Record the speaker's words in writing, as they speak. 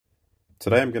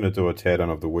Today I'm going to do a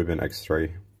teardown of the Wuben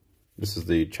X3. This is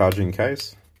the charging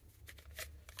case,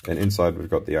 and inside we've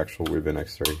got the actual Wuben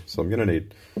X3. So I'm going to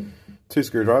need 2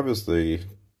 screwdrivers, the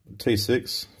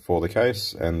T6 for the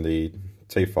case and the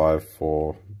T5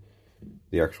 for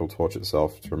the actual torch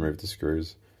itself to remove the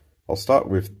screws. I'll start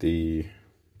with the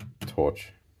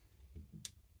torch.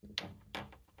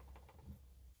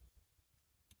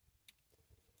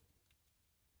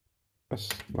 Yes,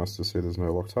 nice to see there's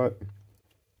no Loctite.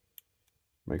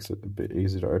 Makes it a bit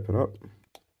easy to open up.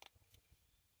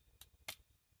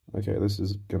 Okay, this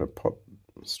is gonna pop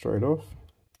straight off.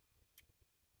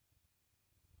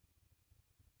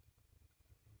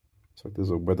 Looks like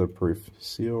there's a weatherproof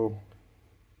seal.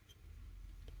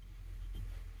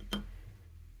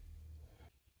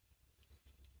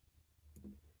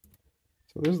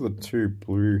 So there's the 2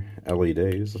 blue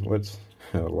LEDs. Let's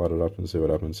light it up and see what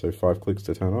happens. So 5 clicks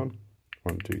to turn on.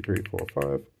 1, 2, 3, 4,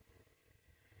 5.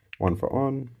 1 for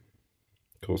on.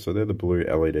 Cool, so they're the blue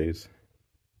LEDs.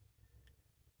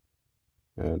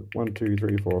 And 1, 2,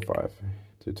 3, 4, 5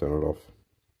 to turn it off.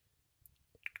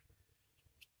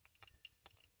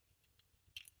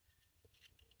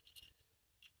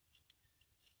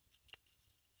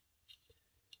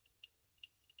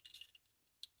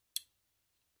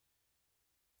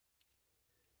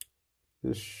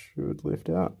 This should lift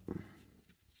out.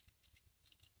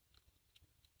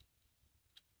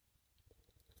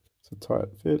 It's a tight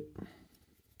fit.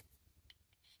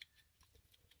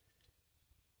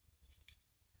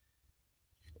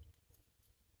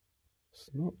 It's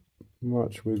not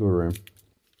much wiggle room.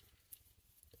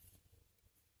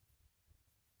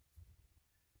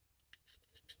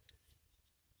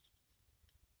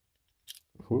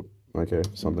 Whoop, okay,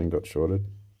 something got shorted.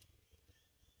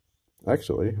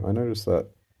 Actually, I noticed that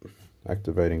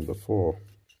activating before.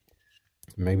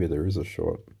 Maybe there is a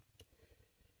short.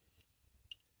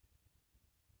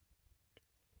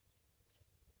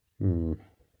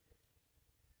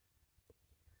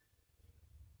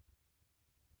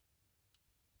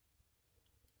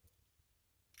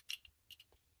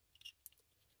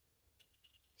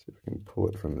 See if I can pull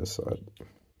it from this side.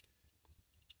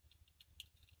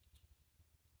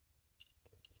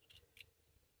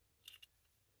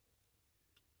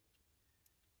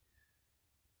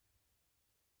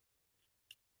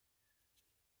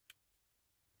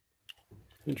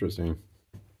 Interesting.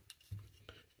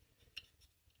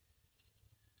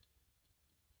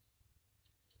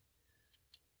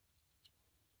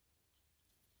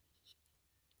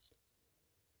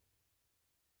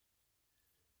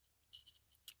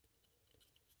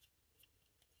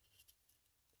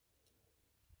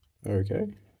 Okay.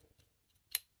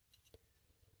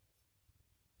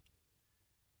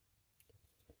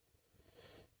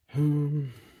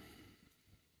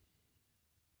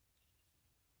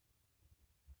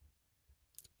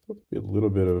 Be a little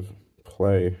bit of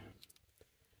play.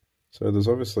 So there's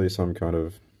obviously some kind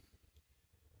of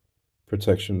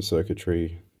protection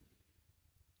circuitry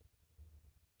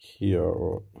here,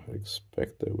 or I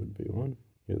expect there would be one.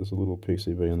 Yeah, there's a little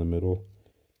PCB in the middle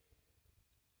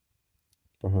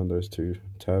behind those 2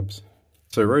 tabs.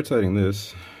 So rotating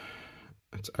this,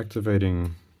 it's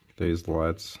activating these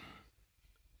lights.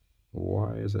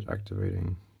 Why is it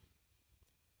activating?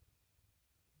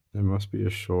 There must be a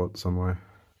short somewhere.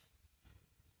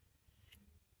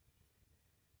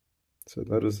 So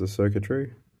that is the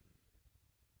circuitry.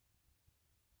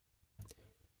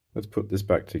 Let's put this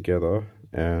back together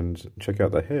and check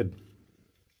out the head.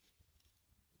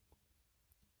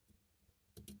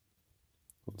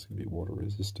 It's going to be water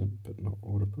resistant, but not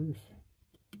waterproof.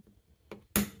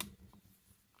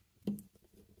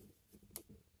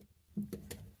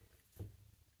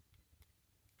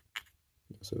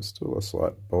 So it's still a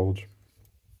slight bulge.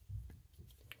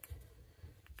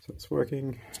 So it's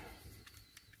working.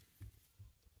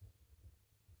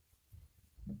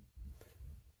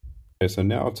 Okay, so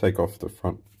now I'll take off the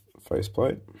front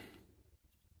faceplate.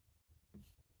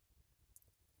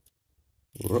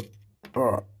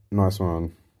 Oh, nice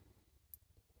one.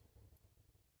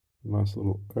 Nice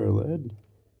little OLED.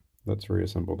 Let's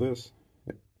reassemble this.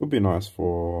 It would be nice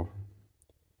for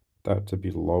that to be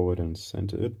lowered and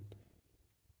centered.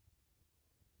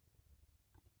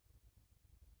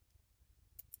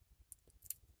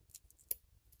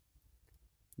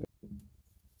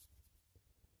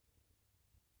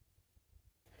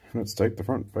 Let's take the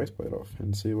front faceplate off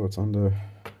and see what's under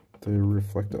the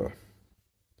reflector.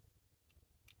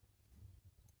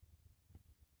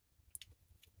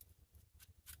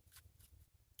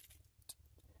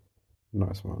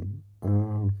 Nice one.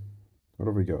 What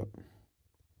have we got?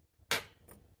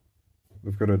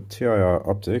 We've got a TIR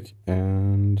optic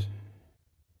and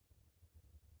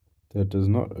There does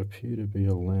not appear to be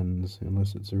a lens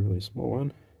unless it's a really small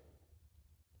one.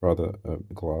 Rather, a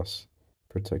glass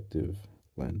protective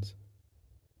lens.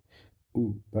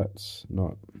 Ooh, that's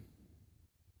not.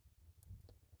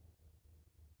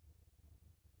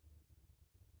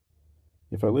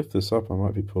 If I lift this up, I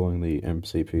might be pulling the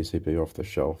MC PCB off the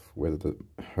shelf, whether that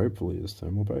hopefully is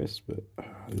thermal based, but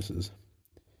this is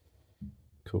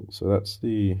cool. So that's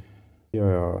the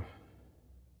PIR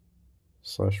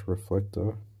 /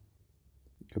 reflector.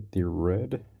 Got the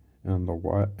red and the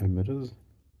white emitters.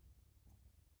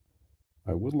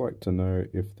 I would like to know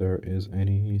if there is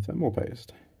any thermal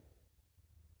paste.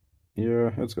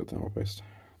 Yeah, it's got thermal paste.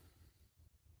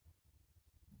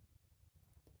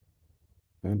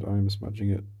 And I'm smudging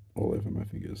it all over my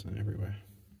fingers and everywhere.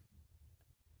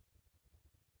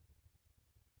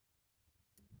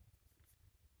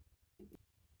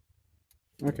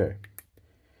 Okay,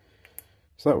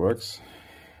 so that works.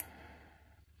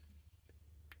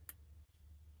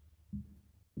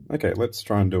 Okay, let's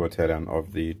try and do a teardown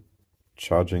of the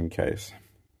charging case.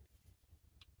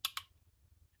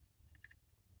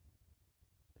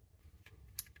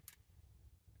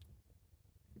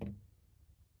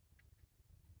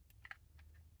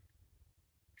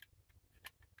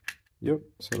 Yep,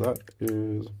 so that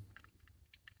is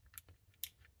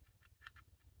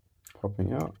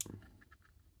popping out.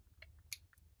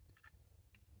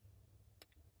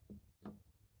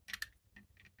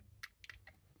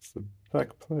 It's the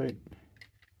back plate.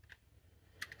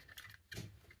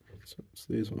 So it's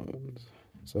these ones.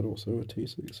 Is that also a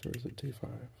T6 or is it T5?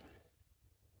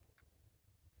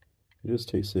 It is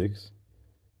T6,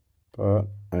 but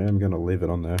I am going to leave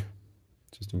it on there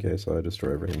just in case I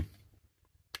destroy everything.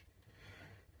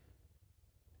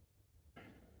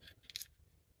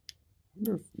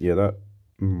 Yeah, that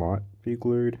might be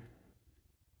glued.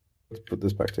 Let's put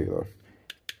this back together.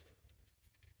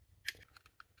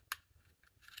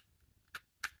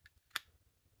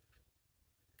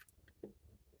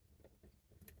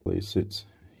 Please sits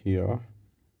here.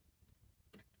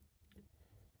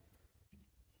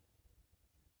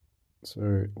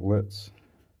 So let's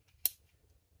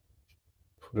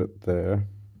put it there.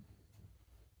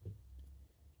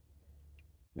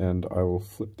 And I will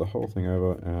flip the whole thing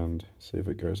over and see if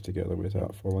it goes together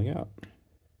without falling out.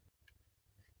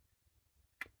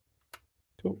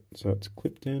 Cool, so it's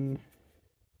clipped in.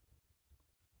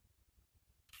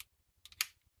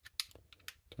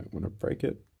 Don't want to break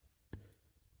it.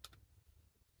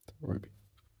 That won't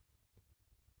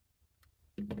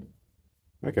be.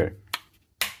 Okay,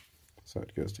 so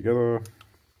it goes together,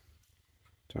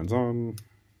 turns on.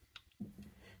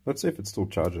 Let's see if it still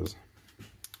charges.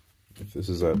 If this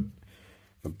is at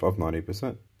above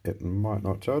 90%, it might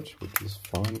not charge, which is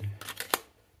fine.